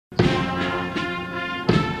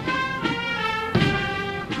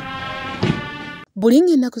Buli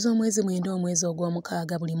ng'ennaku z'omwezi mwenda omwezi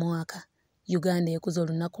ogw'omukaaga buli mwaka, Uganda ekuza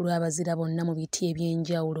olunaku lw'abazira bonna mu biti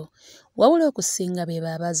eby'enjawulo, wabula okusinga be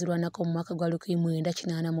abaazirwanako mu mwaka gwa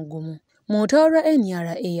 1981. Mu lutalo lwa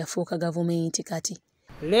NRA yafuuka gavumenti kati.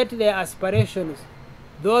 Let their aspirations,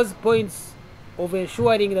 those points of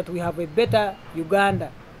ensuring that we have a better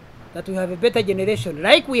Uganda, that we have a better generation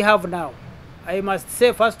like we have now. I must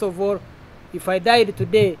say, first of all, if I died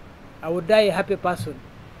today, I would die a happy person,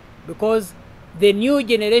 because the new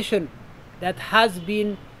generation that has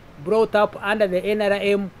been brought up under the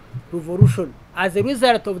NRM revolution as a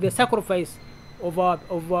result of the sacrifice of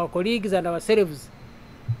our colleagues and ourselves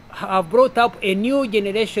have brought up a new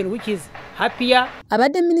generation which is happier.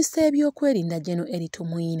 Abadde Minisita y'ebyokwerinda Gen.Elly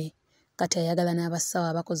Tumwine kati ayagala n'abasawo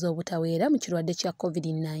abakoze obutaweera mu kirwadde kya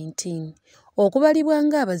COVID-19 okubalibwa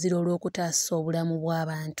ng'abazira olw'okutaasa obulamu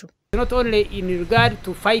bw'abantu. Not only in regard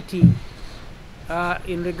to fighting,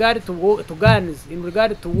 in regard to guns, in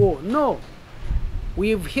regard to war. No. We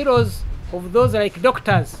have heroes of those like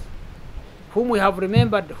doctors whom we have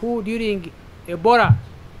remembered, who during Ebola,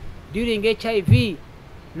 during HIV,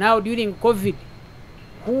 now during COVID,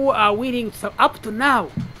 who are willing to, up to now.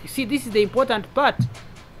 You see, this is the important part.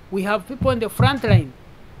 We have people on the front line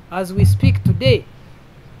as we speak today,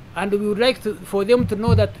 and we would like for them to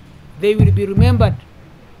know that they will be remembered,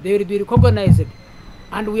 they will be recognized,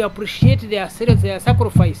 and we appreciate their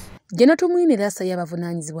sacrifice. Gen. Tumwine asabye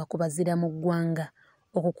abavunaanyizibwa ku bazira mu ggwanga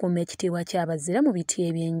okukuuma ekitiibwa ky'abazira mu biti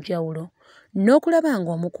eby'enjawulo n'okulaba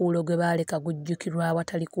ng'omukuulo gwe baaleka gujjukirwa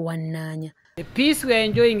awatali kuwannaanya. The peace we are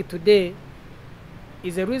enjoying today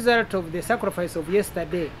is a result of the sacrifice of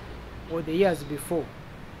yesterday or the years before.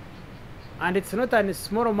 And it's not a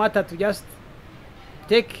small matter to just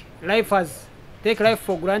take life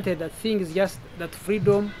for granted, that things just, that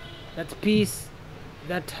freedom, that peace,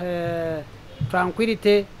 that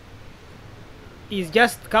tranquility is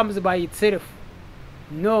just comes by itself.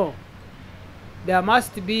 No, there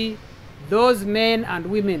must be those men and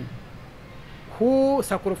women who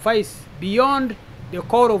sacrifice beyond the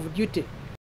call of duty